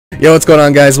Yo, what's going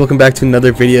on, guys? Welcome back to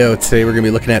another video. Today we're going to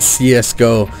be looking at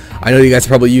CSGO. I know you guys are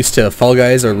probably used to Fall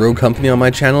Guys or Rogue Company on my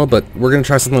channel, but we're going to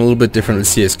try something a little bit different with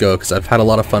CSGO because I've had a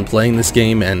lot of fun playing this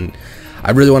game and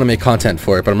I really want to make content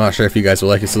for it, but I'm not sure if you guys will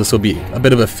like it, so this will be a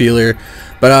bit of a feeler.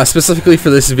 But specifically for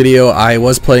this video, I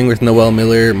was playing with Noel,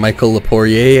 Micheal,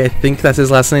 LoPRIORE, I think that's his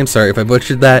last name, sorry if I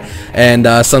butchered that, and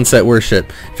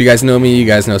SUNSETWORSHIP. If you guys know me, you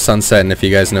guys know Sunset, and if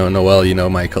you guys know Noel, you know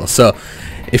Micheal. So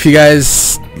if you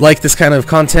guys like this kind of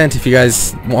content, if you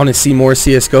guys want to see more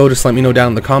CSGO, just let me know down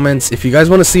in the comments. If you guys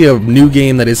want to see a new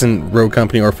game that isn't Rogue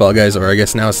Company or Fall Guys, or I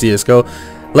guess now CSGO,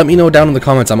 let me know down in the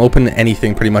comments. I'm open to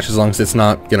anything pretty much, as long as it's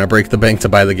not gonna break the bank to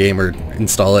buy the game or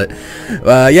install it.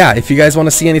 Yeah, if you guys want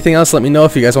to see anything else, let me know.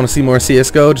 If you guys want to see more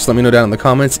CSGO, just let me know down in the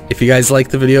comments. If you guys like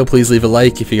the video, please leave a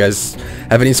like. If you guys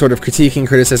have any sort of critiquing,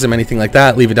 criticism, anything like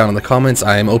that, leave it down in the comments.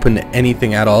 I am open to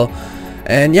anything at all.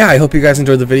 And yeah, I hope you guys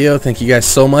enjoyed the video. Thank you guys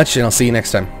so much, and I'll see you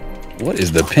next time. What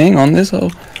is the ping on this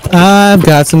hoe? I've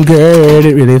got some good,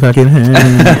 it really fucking hurts.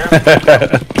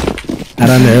 I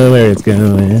don't know where it's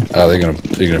going. Oh, they're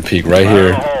gonna peek right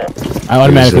here. I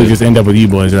automatically just end up with you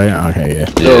boys, right? Okay, yeah.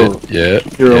 Yeah.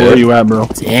 Hero, where you at, bro?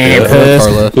 Damn,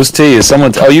 Carla. Who's T? Is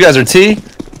someone? Oh, you guys are T?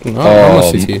 No, I'm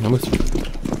with CT. I'm with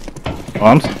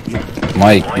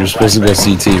Mike, you're supposed to go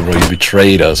CT, bro. You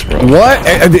betrayed us, bro. What?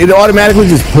 It automatically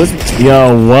just puts.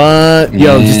 Yo, what?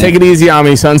 Yo, just take it easy on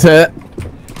me, Sunset.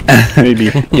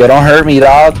 Maybe. Yo, don't hurt me,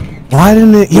 dog. Why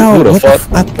didn't it? Yo, Who the what fuck?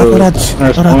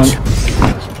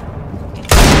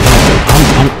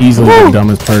 I'm easily the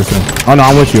dumbest person. Oh no,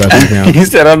 I'm with you. I think now. He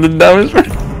said I'm the dumbest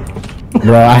person.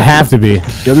 Bro, I have to be.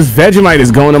 Yo, this Vegemite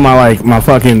is going to my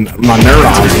fucking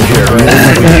neurons in here,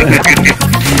 right?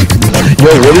 Yo,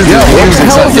 what is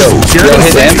this music? Yo,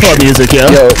 hit M. Club music, yo.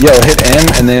 Yo, hit M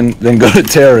and then go to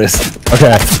terrorist.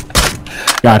 Okay.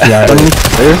 Gotcha.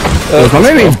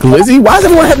 My name's Glizzy. Why does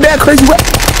everyone have that crazy weapon?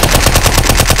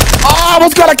 Oh, I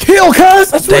almost got a kill,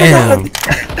 cuz. Damn.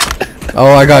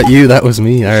 Oh, I got you. That was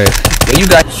me. All right. Yo, you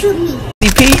got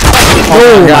CP.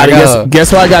 Oh God!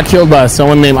 Guess who I got killed by?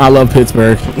 Someone named I Love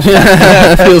Pittsburgh.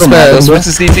 Feels bad. Let's switch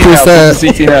to CT now.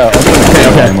 Switch to CT now.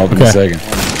 Okay. Up in a second.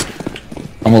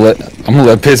 I'm gonna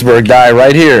let Pittsburgh die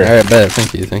right here. All right, bet.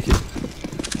 Thank you.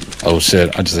 Oh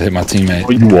shit! I just hit my teammate.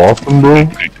 Are you awesome, bro?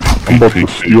 I'm about to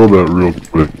steal that real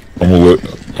quick. I'm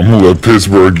gonna let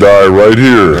Pittsburgh die right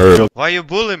here. Why you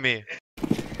bully me?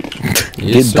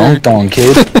 Get dunked on,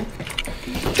 kid.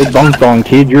 Get dunked on,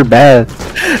 kid. You're bad.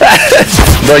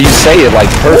 Bro, you say it like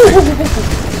perfect.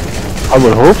 I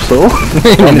would hope so.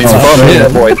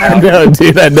 Boy, I know,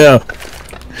 dude. I know.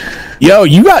 Yo,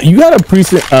 you got a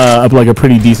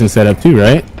pretty decent setup too,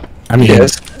 right? I mean,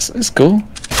 yes, it's cool.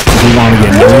 You want to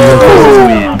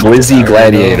get Glizzy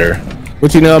Gladiator.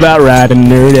 What you know about riding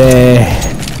nerdy?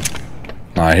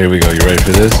 Alright, here we go. You ready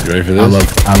for this?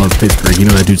 I love Pittsburgh. You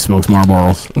know that dude smokes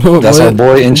Marlboros. That's our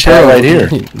boy in chat right here.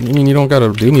 I mean, you don't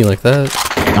gotta do me like that.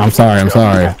 I'm sorry.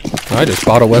 I just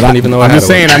bought a weapon even though I'm just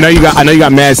saying. I know you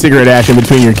got mad cigarette ash in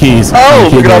between your keys. Oh,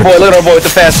 look at our boy with the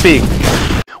fast speak.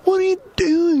 What are you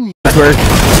doing?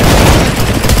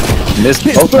 Missed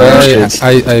both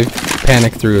I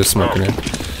panicked through a smoke grenade.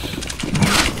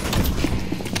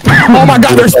 Oh my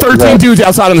God! There's 13 dudes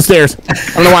outside on the stairs. I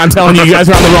don't know why I'm telling you. You guys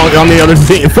are on the other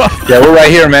team. Yeah, we're right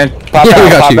here, man. Pop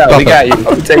out. We got you.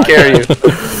 We take care of you.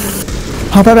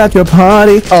 Pop out at your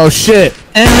party. Oh shit!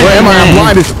 Where am I? I'm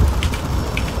blinded.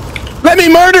 Let me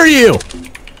murder you.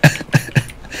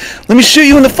 Let me shoot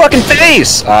you in the fucking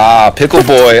face. Ah, pickle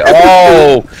boy.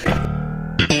 Oh.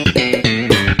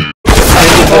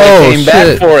 Came shit.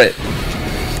 back for it.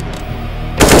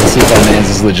 Let's see if our man's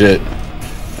is legit.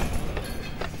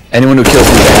 Anyone who kills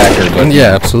me is a hacker, but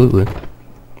yeah, absolutely.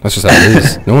 That's just how it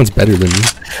is. No one's better than me.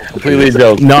 Completely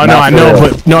joke. No, I know,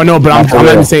 but I'm not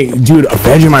even saying, dude, a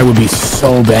Vegemite would be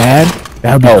so bad.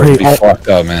 That would be crazy. Be fucked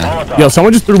up, man. Yo,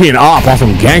 someone just threw me an op on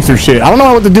some gangster shit. I don't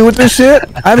know what to do with this shit.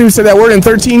 I haven't even said that word in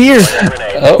 13 years.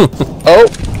 Oh.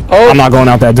 I'm not going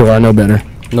out that door. I know better.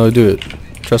 No, do it.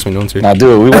 Trust me, no one's here. Nah,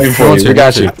 do it. We waiting for you. We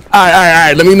got you. All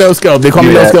right. Let me no scope. They call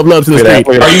me no scope loves in the street.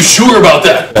 Are you sure about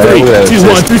that? 3, 2,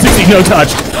 1, 360, no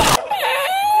touch.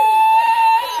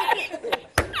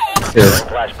 Yes.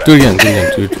 Do it again,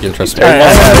 dude. Trust me.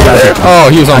 Right. Oh,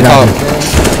 he was on top.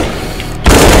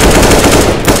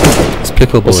 It's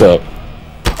pickle boy. What's up?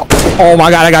 Oh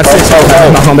my God, I got 6 health.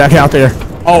 I'm not going back out there.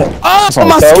 Oh,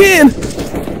 my skin.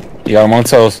 You got him on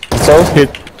toes.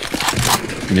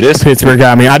 Give me this. Pittsburgh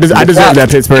got me. I deserve that,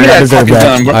 Pittsburgh. I deserve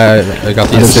that. I got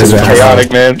the assist.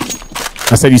 Chaotic, man.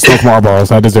 I said you smoke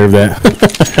Marlboros. I deserve that.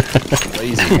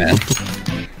 Lazy, man.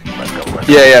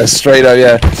 Yeah, straight up,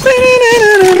 yeah.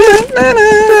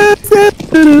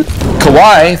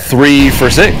 Kawhi 3 for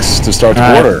 6 to start the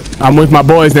quarter. Right. I'm with my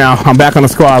boys now. I'm back on the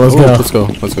squad. Let's go. Let's go.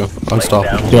 Let's go. Unstop.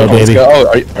 Go, baby. Oh,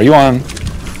 are you on?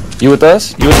 You with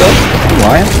us? You with us? You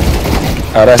lying?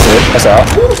 Oh, that's it. That's out.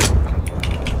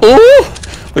 Ooh!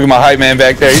 Look at my hype man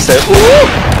back there. He said, ooh!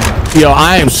 Yo,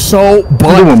 I am so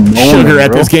butt sugar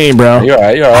at this game, bro. You're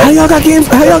alright, you're alright. How y'all got games?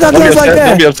 How y'all got guns like that?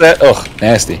 Don't be upset. Ugh,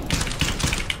 nasty.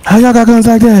 How y'all got guns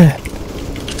like that?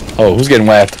 Oh, who's getting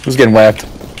whacked? Who's getting whacked?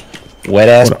 Wet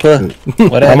ass puh.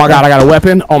 Wet ass. Oh my god, I got a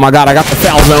weapon. Oh my god, I got the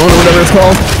foul zone or whatever it's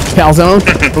called. Foul zone.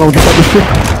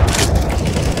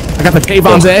 I got the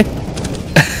Tavon's.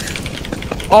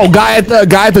 Oh, guy at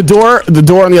the door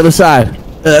on the other side.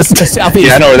 Southeast.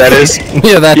 Yeah, I know where that is.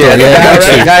 Yeah, that door.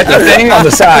 The guy at the thing on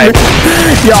the side.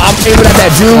 Yo, I'm aiming at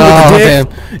that dude with the dick.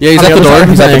 Yeah, he's at the door.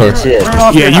 He's at the door.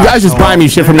 Yeah, you guys just buy me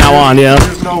shit from now on, yeah.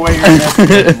 There's no way you're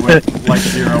messing with like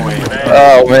 0 aim.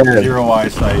 Oh man. 0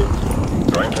 eyesight.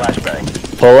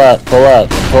 Pull up. Oh,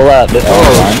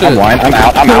 I'm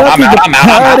out.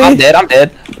 I'm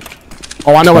dead.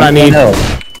 Oh, I know what I need.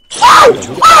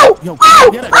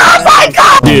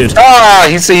 Dude. Ah,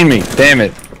 he seen me. Damn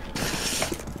it.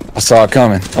 I saw it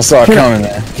coming.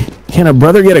 Man. Can a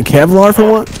brother get a Kevlar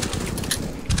for one?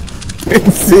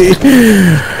 See? Yo,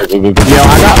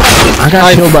 I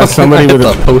got killed by somebody with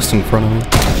a post in front of me.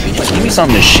 Give me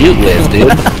something to shoot with,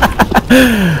 dude.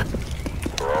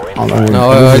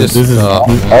 This is a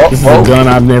gun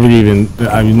I've never even. Yo,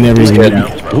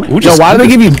 why do they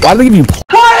give you? What are you doing?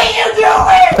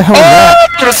 Oh,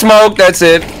 the smoke. That's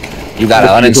it. You gotta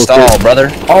uninstall, brother.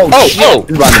 Oh, shit.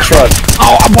 He's behind the truck.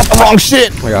 Oh, I bought the wrong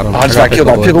shit. I got him. I just got killed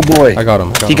by Pickle Boy. I got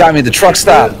him. He got me at the truck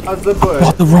stop. I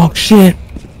bought the wrong shit.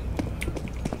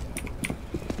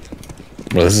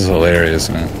 Bro, this is hilarious,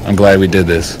 man. I'm glad we did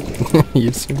this.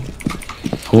 Yes, sir.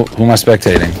 Who am I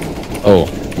spectating? Oh,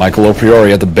 Micheal LoPRIORE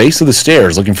at the base of the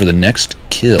stairs looking for the next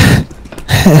kill. Man,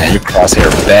 your crosshair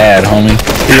bad, homie.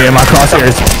 Yeah, my crosshair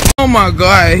is. Oh my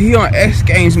god, he on X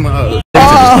Games mode.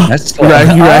 That's You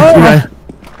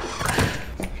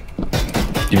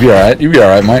right. You be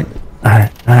alright, Mike.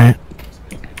 Alright.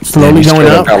 Slowly going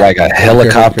up. Got like a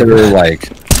helicopter,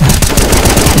 like.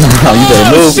 Oh, you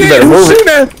better move. You better move it.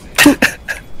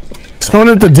 Throwing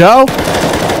at the dough.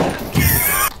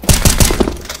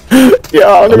 Yo, I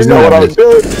don't even know what I was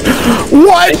doing.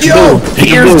 What? Yo,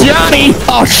 here's Johnny.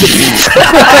 Oh shit.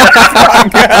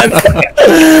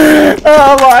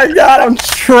 Oh my god, I'm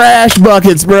trash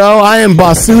buckets, bro. I am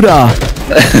Basuda.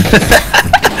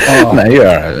 Nah, you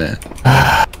alright, man.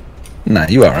 Nah,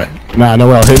 you alright. Nah,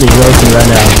 Noel, hit me roasting right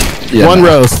now. Yeah, One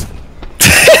roast.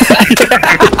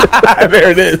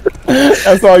 There it is.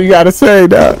 That's all you gotta say,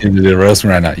 dog. You did roasting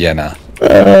right now. Yeah, nah.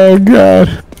 Oh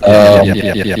god.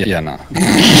 Yeah, nah.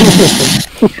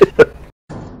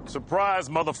 Surprise,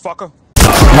 motherfucker.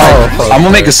 I'm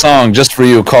gonna make a song just for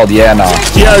you called Yeah Nah.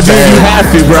 Yo, dude, you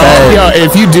have to, bro. Yo,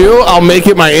 if you do, I'll make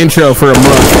it my intro for a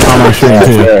month on my stream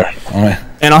too.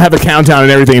 And I'll have a countdown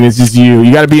and everything, and it's just you.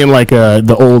 You gotta be in like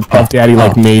the old Puff Daddy,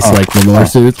 like Mace, like Manila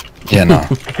suits. Yeah, nah.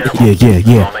 Yeah.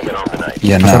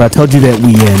 Yeah, I nah. thought I told you that I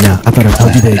thought I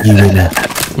told you that you would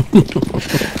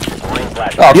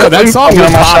Oh, Yo, that song is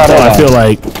pop though, I feel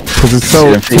like. Because it's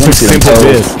so simple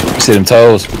this. See them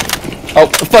toes. Oh,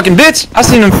 fucking bitch! I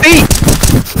seen them feet!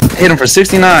 Hit him for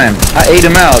 69. I ate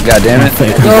him out, goddammit.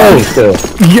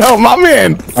 Yo, my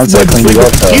man. I'm so clean you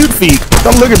up, though. Cute feet.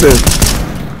 Don't look at this.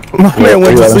 My man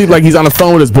went to sleep like he's on the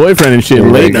phone with his boyfriend and shit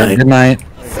late night. Good night.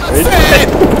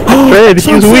 Red,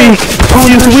 he's weak.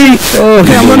 He's weak.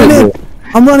 Okay,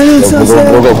 I'm running in. Sunset.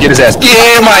 We'll go get his ass.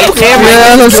 Yeah, Mike.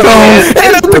 Yeah, let's go.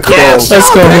 Let's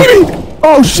go.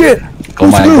 Oh shit. Go,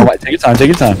 Mike. Take your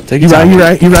time. You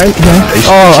right.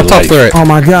 Oh, up top right. Oh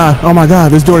my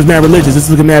god. This door is mad religious. This is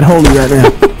looking mad holy right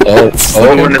now. Oh.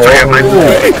 Who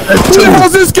the hell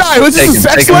is this guy? Is this a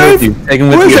sex slave? Take him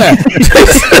with Who you. is that?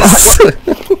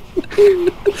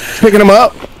 Picking him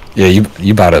up? Yeah, you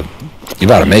about to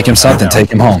make him something.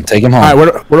 Take him home. Alright,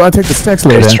 where do I take the sex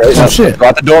slave at? Oh shit. Go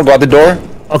out the door.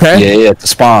 Okay. Yeah, to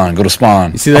spawn. Go to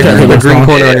spawn. You see that guy in the green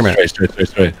corner on your map?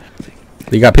 Straight.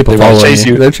 You got people They following chase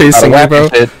you. They're chasing you, bro.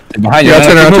 They're behind you. Yeah,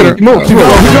 turn around. Move.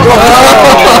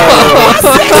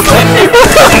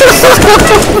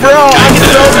 Bro, I'm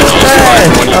so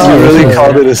mad. You really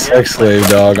called it a sex slave,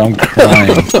 dog. I'm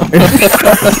crying.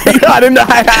 I didn't know.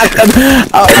 I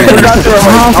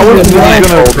was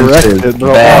gonna correct it,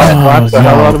 bro. Slap the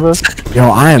hell out of us. Yo,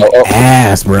 I am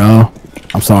ass, bro.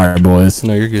 I'm sorry, boys.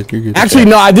 No, you're good. Actually,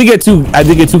 no, I did get two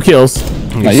kills.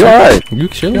 No, you alright. You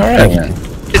chill. You alright, man.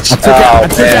 I took out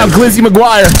Glizzy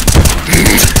McGuire.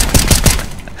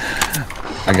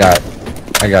 I got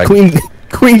Queen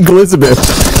Glizabeth.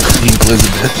 Queen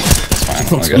Elizabeth. It's fine.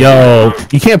 Yo,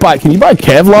 you can't buy. Can you buy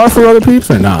Kevlar for other peeps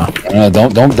or nah?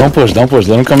 Don't push. Let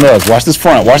them come to us. Watch this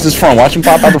front. Watch him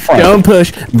pop out the front. Don't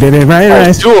push. Baby,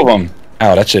 right. Two of them.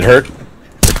 Ow, that shit hurt.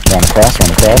 Run across. On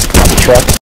the truck.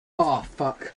 Oh,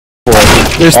 fuck.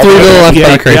 There's 3 little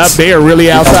unpaid crates. Yep, they are really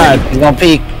outside. He's gonna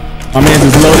peek. My man's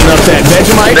just loading up that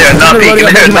Vegemite.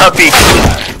 They're not peeking.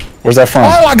 Where's that from?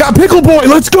 Oh, I got Pickle Boy.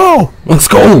 Let's go.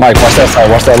 Mike, watch that side.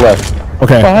 Watch that left.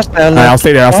 Okay. All right, I'll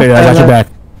stay there. I got your back.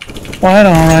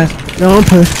 Alright. Don't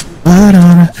push.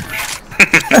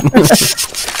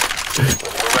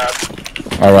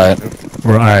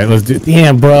 Alright, let's do it.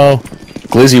 Damn, bro.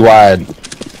 Glizzy wide.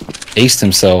 Aced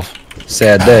himself.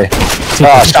 Sad day.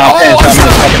 Oh, shot me in the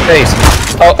face.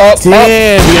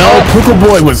 Damn, yo. Pickle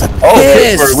Boy was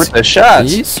pissed. With the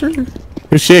shots. Yes, sir.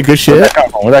 Good shit, good shit.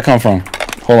 Where'd that come from?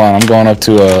 Hold on, I'm going up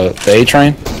to the A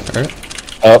train. Alright.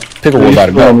 Pickle Boy about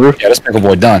to go. Yeah, this Pickle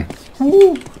Boy done.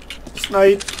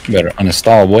 Snipe. You better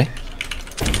uninstall, boy.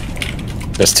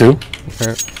 That's 2.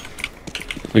 Okay.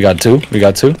 We got 2. Is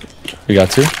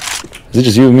it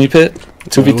just you and me, Pit?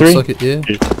 2v3? Like it, yeah.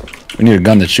 We need a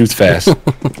gun that shoots fast.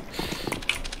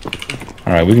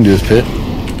 Alright, we can do this, Pit.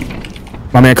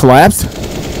 My man collapsed.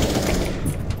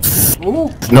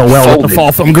 Noel with the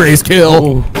fall from Gray's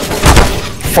kill.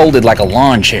 Folded like a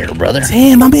lawn chair, brother.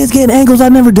 Damn, my man's getting angles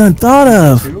I've never done thought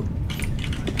of.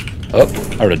 Oh,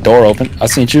 I heard a door open. I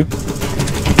seen you.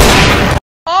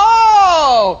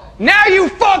 Oh! Now you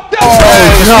fucked up!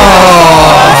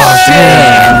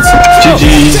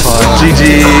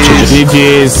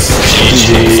 GG's.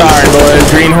 Sorry, boys.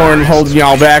 Greenhorn holding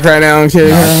y'all back right now.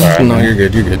 No, you're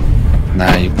good.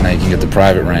 Nah, you can get the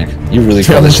private rank. You really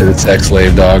call this shit a sex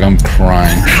slave, dog. I'm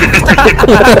crying.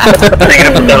 Michael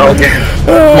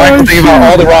thinking about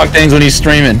all the wrong things when he's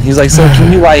streaming. He's like, so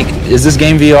can you is this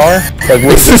game VR? Like,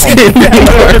 what's this game?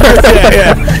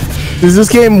 Yeah. Does this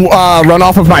game run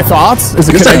off of my thoughts? Is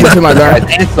it connected to my brain?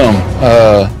 Anthem.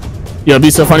 Yeah, it'd be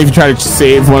so funny if you try to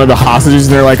save one of the hostages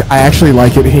and they're like, I actually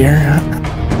like it here.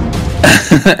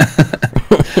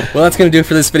 Well, that's going to do it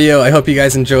for this video. I hope you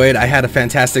guys enjoyed. I had a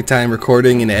fantastic time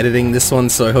recording and editing this one,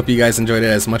 so I hope you guys enjoyed it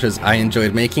as much as I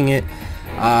enjoyed making it.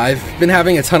 I've been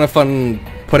having a ton of fun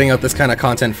putting out this kind of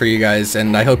content for you guys,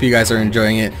 and I hope you guys are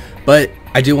enjoying it. But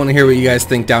I do want to hear what you guys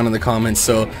think down in the comments,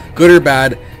 so good or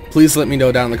bad, please let me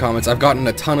know down in the comments. I've gotten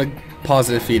a ton of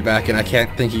positive feedback, and I can't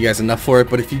thank you guys enough for it.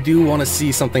 But if you do want to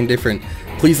see something different,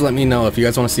 please let me know. If you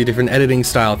guys want to see a different editing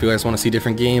style, if you guys want to see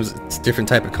different games, different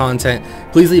type of content,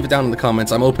 please leave it down in the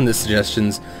comments. I'm open to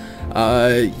suggestions.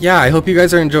 Yeah, I hope you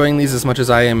guys are enjoying these as much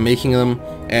as I am making them,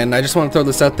 and I just want to throw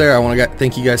this out there. I want to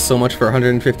thank you guys so much for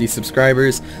 150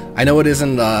 subscribers. I know it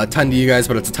isn't a ton to you guys,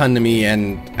 but it's a ton to me,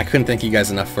 and I couldn't thank you guys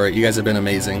enough for it. You guys have been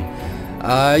amazing.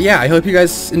 Yeah, I hope you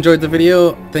guys enjoyed the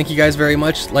video. Thank you guys very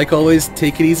much. Like always,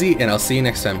 take it easy, and I'll see you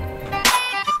next time.